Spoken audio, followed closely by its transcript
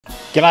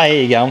G'day, how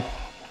you going?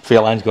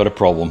 Fairlane's got a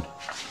problem.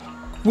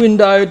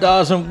 Window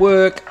doesn't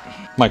work.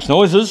 Makes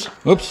noises.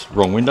 Oops,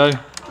 wrong window.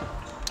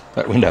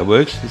 That window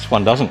works, this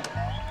one doesn't.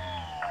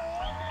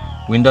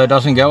 Window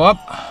doesn't go up.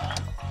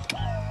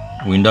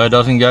 Window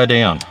doesn't go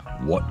down.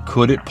 What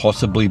could it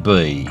possibly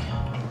be?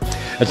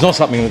 It's not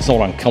something that's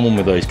not uncommon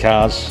with these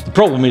cars. The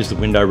problem is the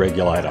window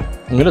regulator.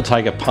 I'm going to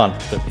take a punt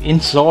that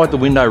inside the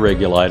window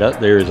regulator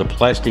there is a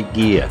plastic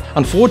gear.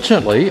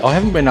 Unfortunately, I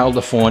haven't been able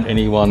to find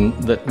anyone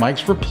that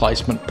makes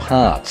replacement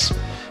parts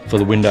for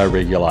the window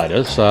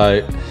regulator.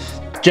 So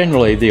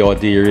generally the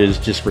idea is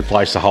just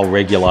replace the whole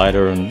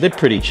regulator, and they're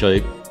pretty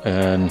cheap,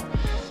 and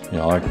you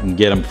know, I can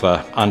get them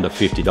for under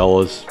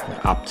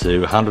 $50 up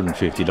to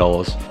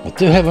 $150. I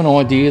do have an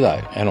idea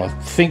though, and I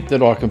think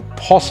that I can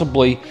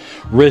possibly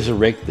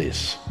resurrect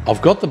this.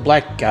 I've got the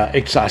black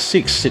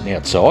XR6 sitting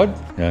outside.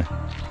 Yeah,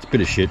 it's a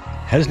bit of shit.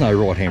 Has no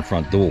right hand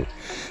front door,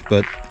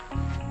 but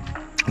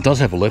it does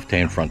have a left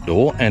hand front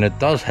door, and it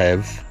does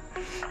have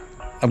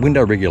a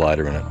window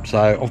regulator in it.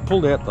 So I've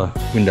pulled out the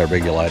window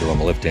regulator on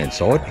the left hand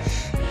side,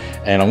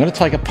 and I'm going to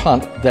take a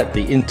punt that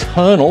the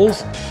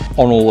internals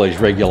on all these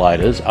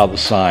regulators are the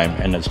same,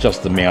 and it's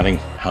just the mounting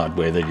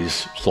hardware that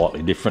is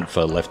slightly different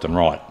for left and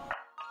right.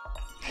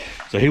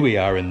 So here we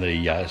are in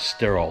the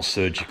sterile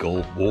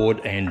surgical ward,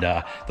 and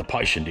the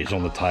patient is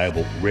on the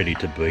table ready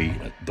to be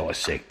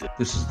dissected.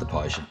 This is the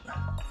patient.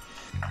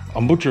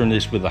 I'm butchering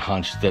this with a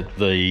hunch that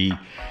the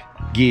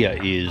gear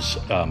is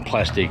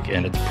plastic,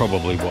 and it's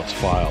probably what's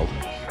failed.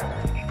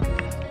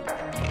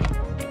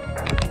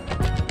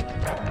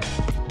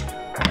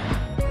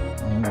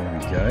 There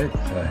we go.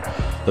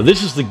 So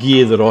this is the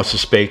gear that I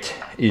suspect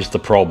is the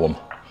problem.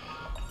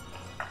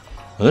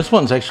 And this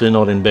one's actually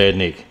not in bad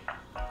nick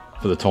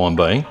for the time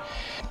being.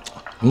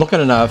 I'm not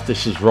going to know if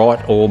this is right,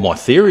 or my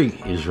theory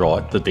is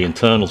right, that the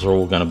internals are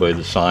all going to be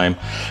the same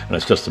and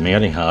it's just the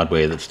mounting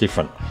hardware that's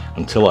different,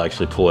 until I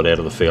actually pull it out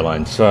of the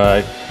Fairlane.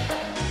 So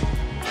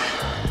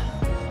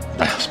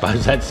I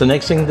suppose that's the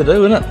next thing to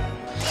do, isn't it?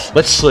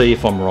 Let's see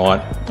if I'm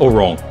right or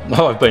wrong.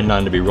 I've been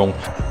known to be wrong.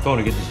 Trying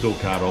to get this door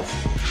card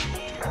off.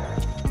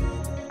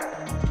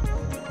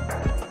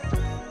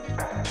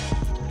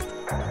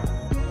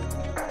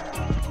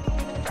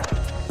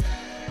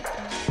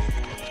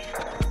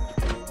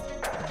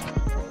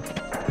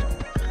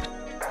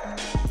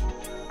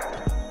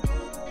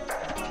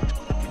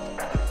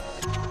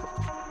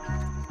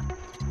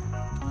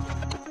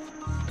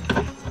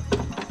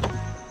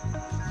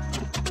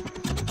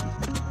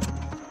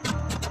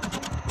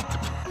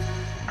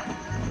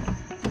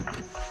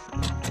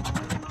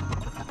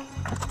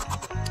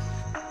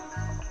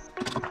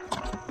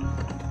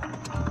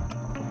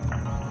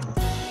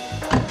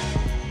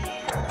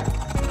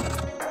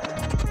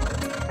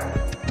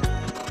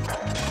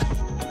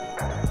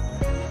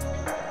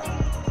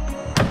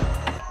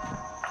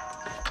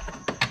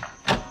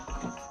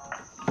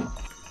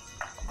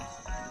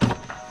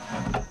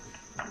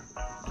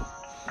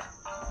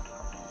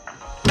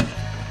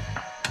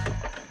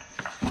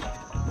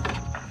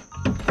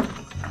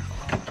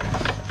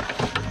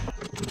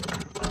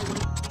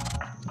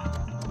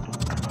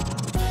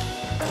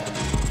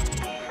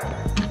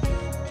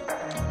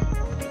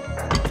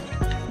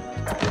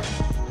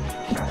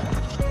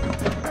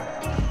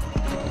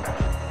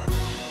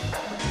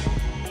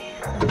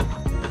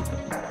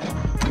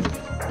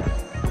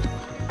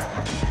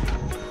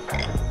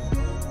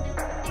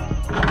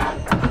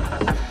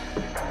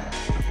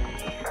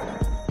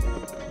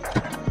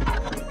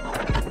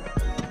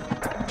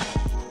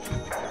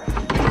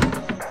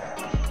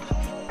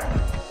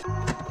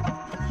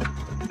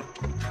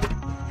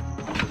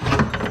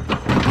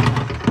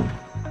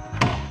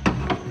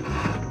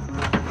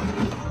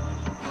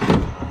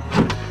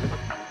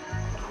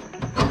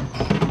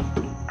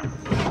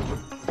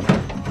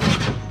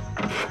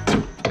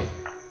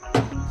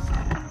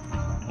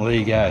 Well, there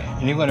you go.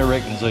 Anyone who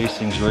reckons these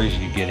things are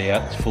easy to get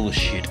out, it's full of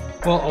shit.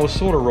 Well, I was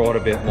sort of right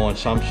about my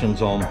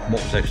assumptions on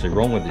what was actually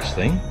wrong with this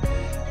thing,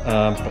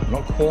 but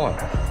not quite.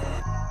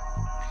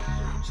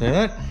 See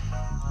that?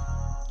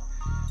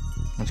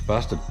 That's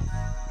busted.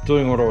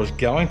 Doing what I was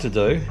going to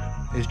do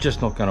is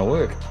just not going to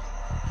work.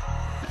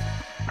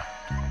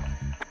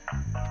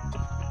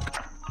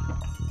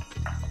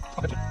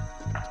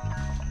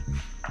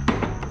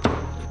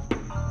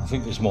 I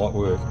think this might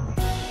work.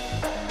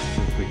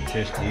 Do a quick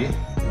test here.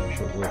 Make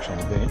sure it works on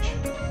the bench.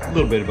 A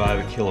little bit of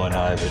overkill, I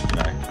know, but you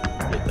know,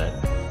 get that.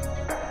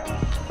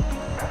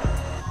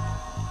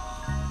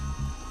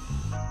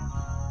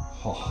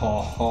 Ha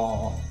ha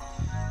ha.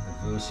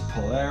 Reverse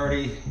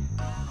polarity.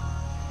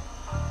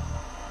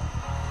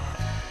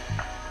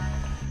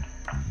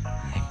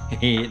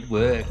 It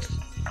works.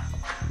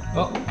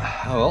 Oh,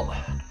 well,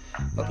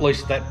 at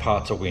least that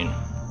part's a win.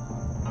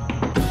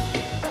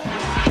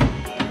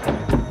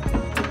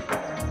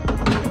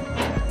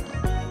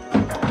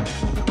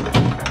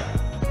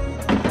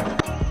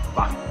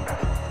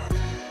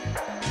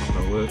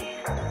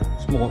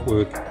 This might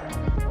work.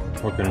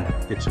 If I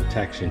can get some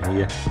tacks in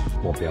here,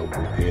 might be able to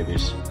repair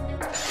this.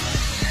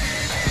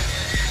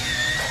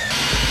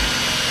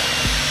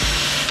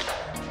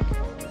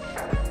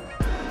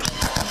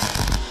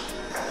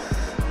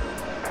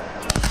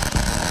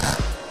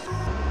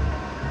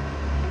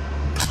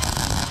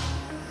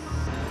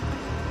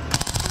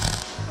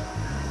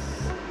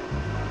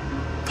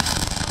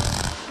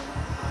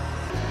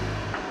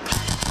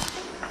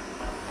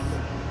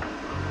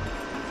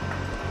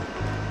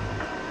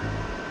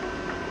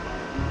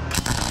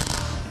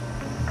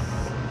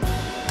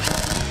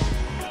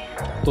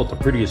 Not the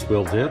prettiest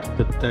welds out,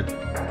 but that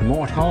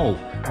might hold.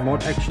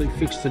 Might actually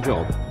fix the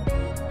job.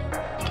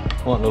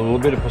 Want a little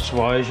bit of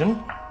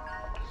persuasion.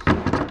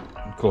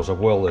 Of course, I've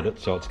welded it,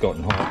 so it's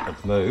gotten hot.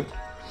 It's moved.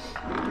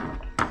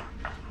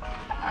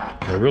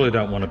 I really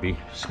don't want to be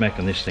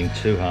smacking this thing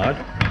too hard.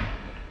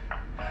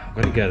 I've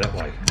got to go that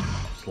way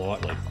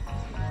slightly.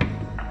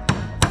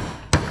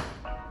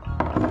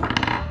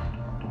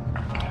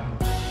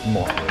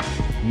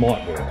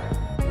 Might work.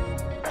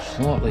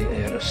 Slightly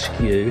out of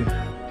skew.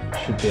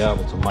 Should be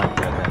able to make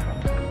that happen.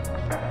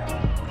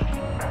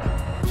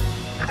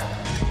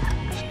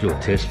 Let's do a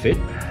test fit.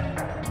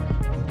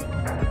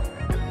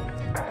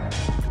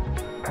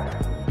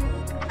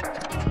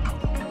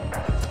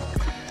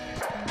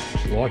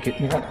 Looks like it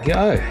might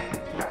go.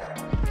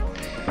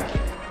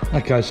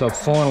 Okay, so I've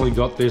finally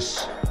got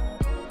this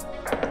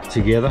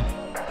together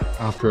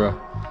after a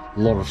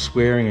lot of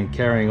swearing and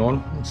carrying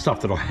on.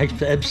 Stuff that I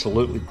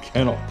absolutely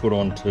cannot put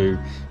onto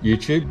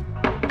YouTube.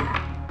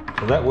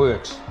 So that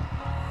works.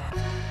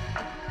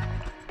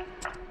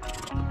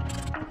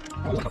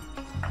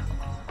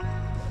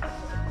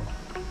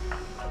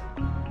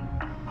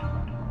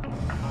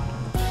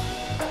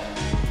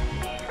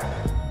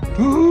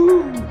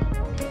 Woo!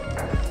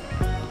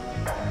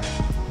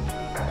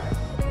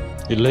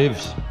 It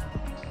lives.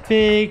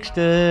 Fixed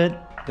it.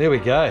 There we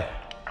go.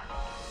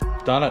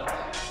 Done it.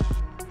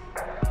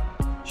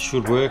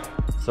 Should work.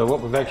 So what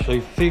we've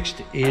actually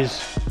fixed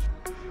is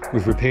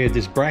we've repaired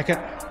this bracket.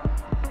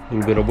 A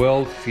little bit of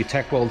weld, a few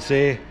tack welds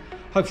there.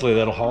 Hopefully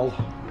that'll hold.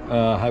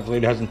 Hopefully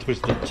it hasn't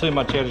twisted too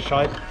much out of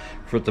shape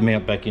for it to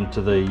mount back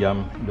into the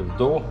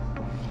door.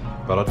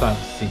 But I don't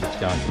think it's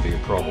going to be a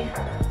problem.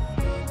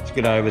 Let's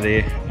get over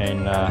there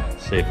and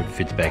see if it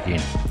fits back in.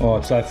 All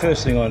right, so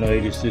first thing I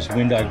need is this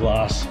window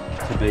glass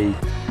to be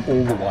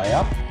all the way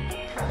up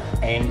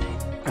and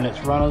in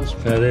its runners.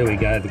 So there we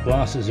go, the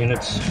glass is in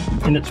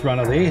its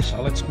runner there,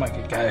 so let's make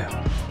it go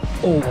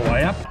all the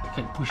way up.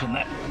 Keep pushing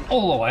that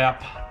all the way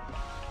up.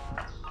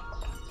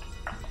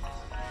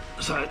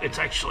 So it's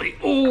actually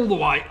all the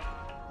way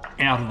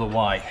out of the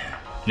way.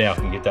 Now I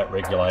can get that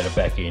regulator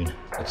back in.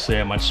 Let's see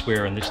how much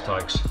swearing this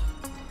takes.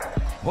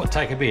 Might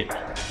take a bit.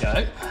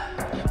 Go.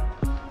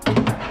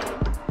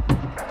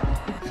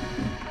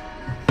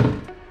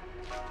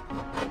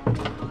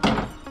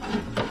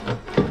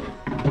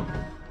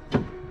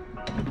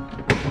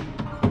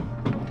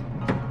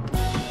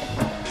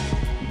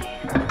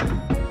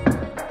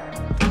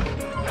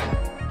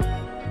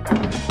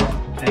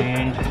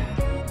 And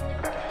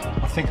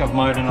I think I've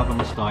made another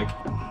mistake.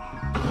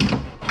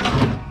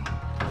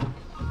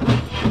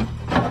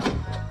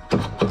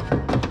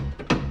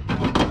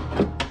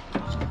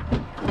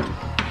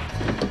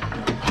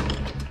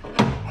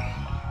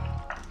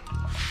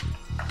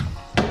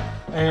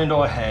 And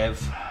I have.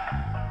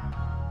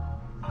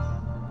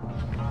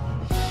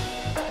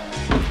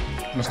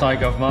 The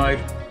mistake I've made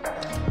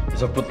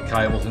is I've put the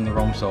cables in the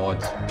wrong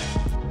sides.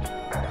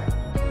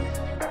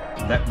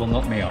 That will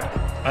knock me up.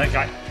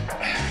 Okay,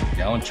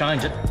 go and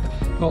change it.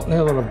 Well,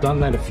 now that I've done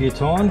that a few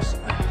times,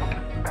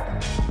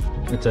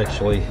 it's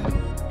actually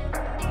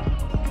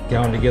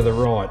going together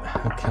right.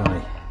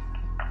 Okay.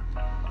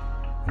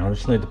 I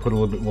just need to put a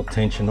little bit more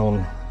tension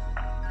on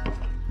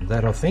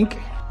that, I think.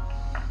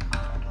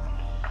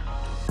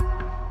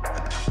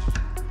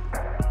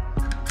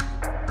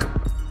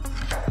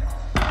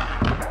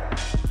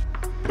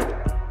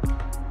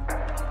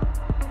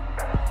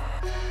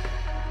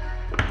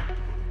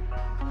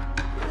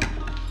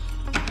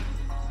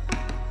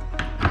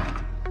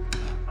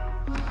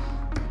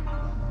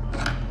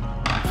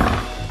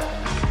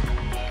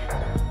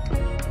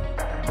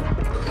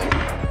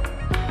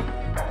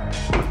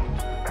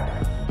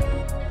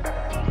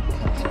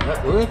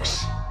 That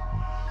works.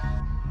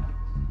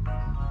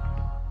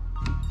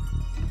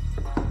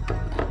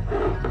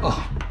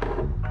 Oh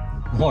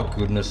my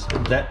goodness,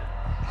 that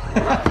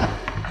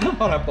I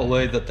don't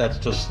believe that that's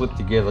just slipped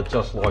together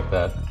just like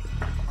that.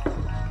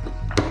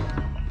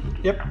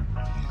 Yep,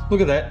 look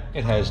at that,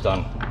 it has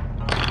done.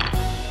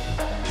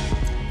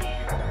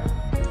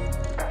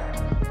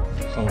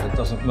 As long as it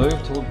doesn't move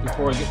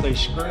before I get these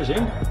screws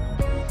in.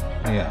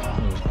 Yeah,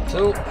 there's my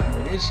tool, there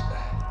it is.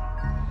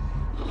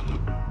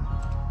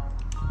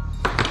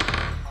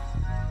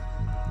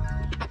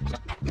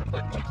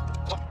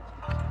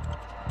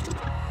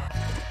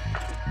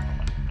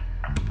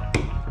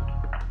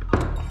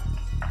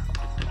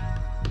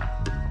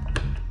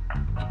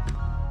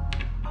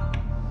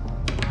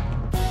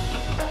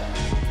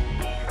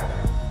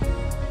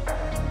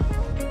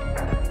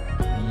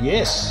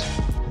 Yes,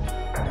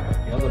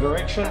 the other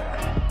direction.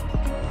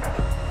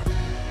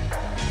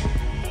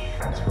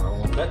 That's where I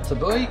want that to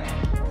be.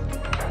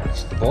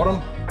 It's the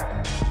bottom.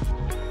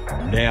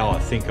 Now I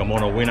think I'm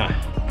on a winner.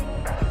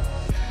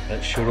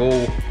 That should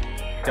all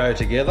go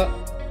together.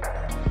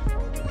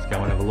 Let's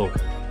go and have a look.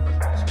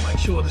 Let's make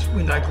sure this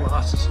window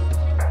glass is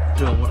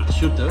doing what it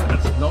should do.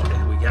 It's not.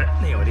 There we go.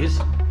 Now it is.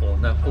 Or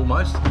no,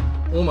 almost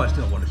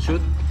doing what it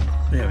should.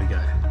 There we go.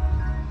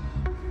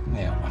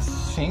 Now I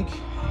think.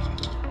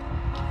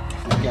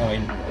 Go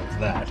in like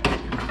that.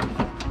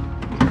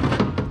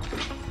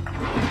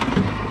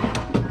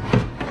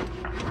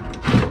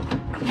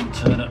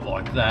 Turn it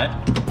like that.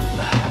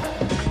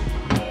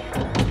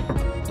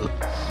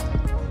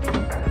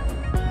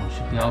 I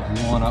should be able to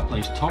line up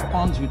these top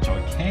ones, which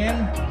I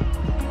can.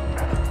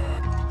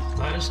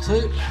 Those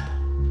two.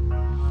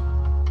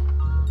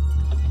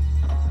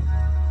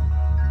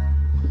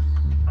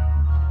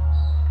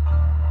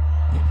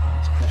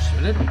 Let's cross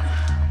through it,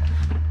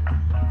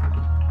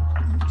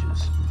 which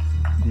is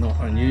not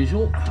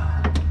unusual.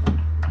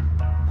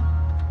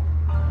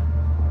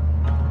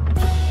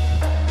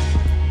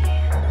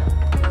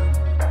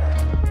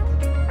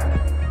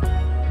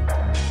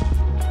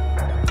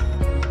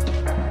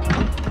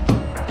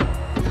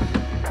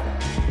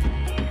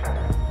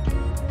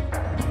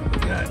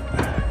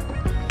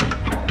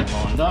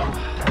 Up.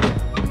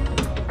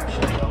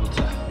 Should be able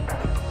to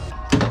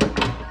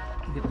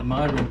get the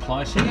motor in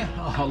place here.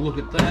 Oh, look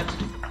at that.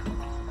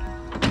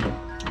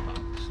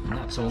 Some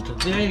nuts onto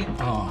there.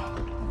 Oh,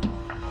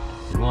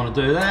 you want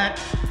to do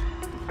that.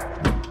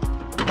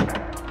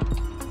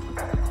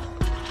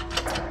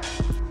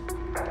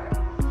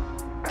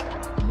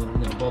 I'm not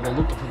going to bother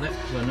looking for that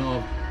because I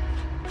know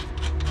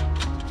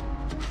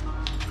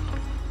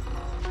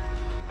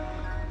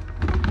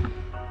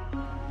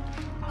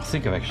I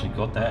think I've actually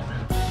got that.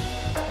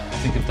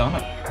 I think I've done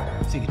it.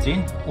 I think it's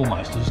in,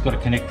 almost. I've just got to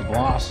connect the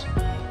glass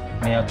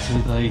now to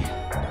the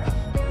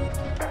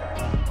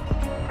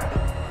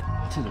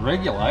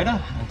regulator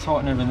and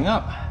tighten everything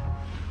up.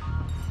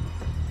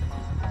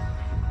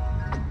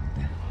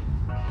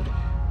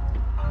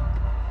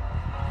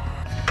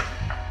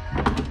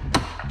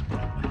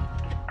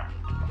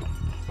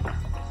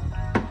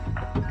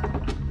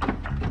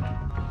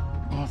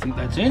 I think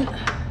that's in.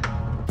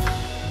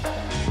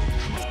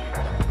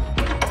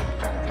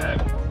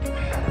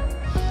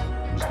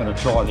 I'm going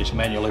to try this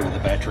manually with the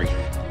battery.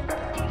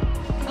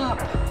 Up.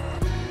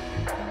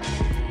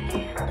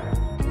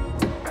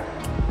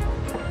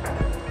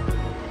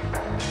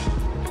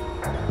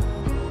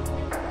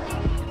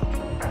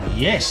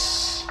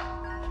 Yes!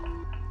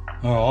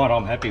 Alright,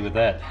 I'm happy with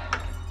that.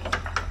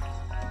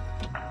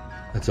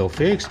 That's all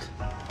fixed.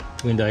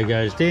 Window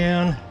goes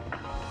down.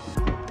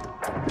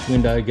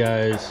 Window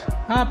goes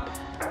up.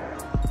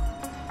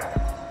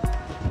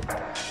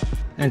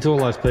 And to all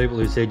those people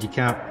who said you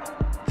can't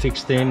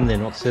fix them, they're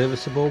not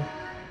serviceable.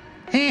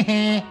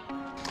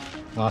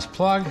 Nice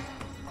plug.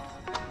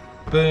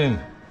 Boom.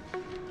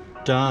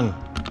 Done.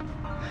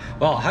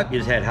 Well, I hope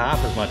you've had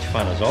half as much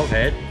fun as I've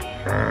had.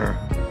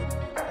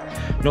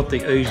 Not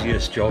the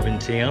easiest job in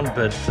town,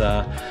 but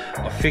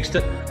I fixed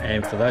it.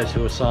 And for those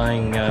who are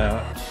saying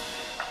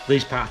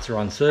these parts are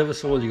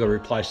unserviceable, you've got to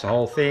replace the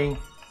whole thing.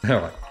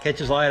 Alright,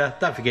 catch us later.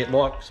 Don't forget,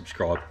 like,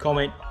 subscribe,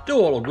 comment, do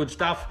all the good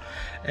stuff.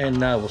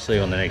 And we'll see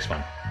you on the next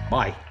one.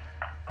 Bye.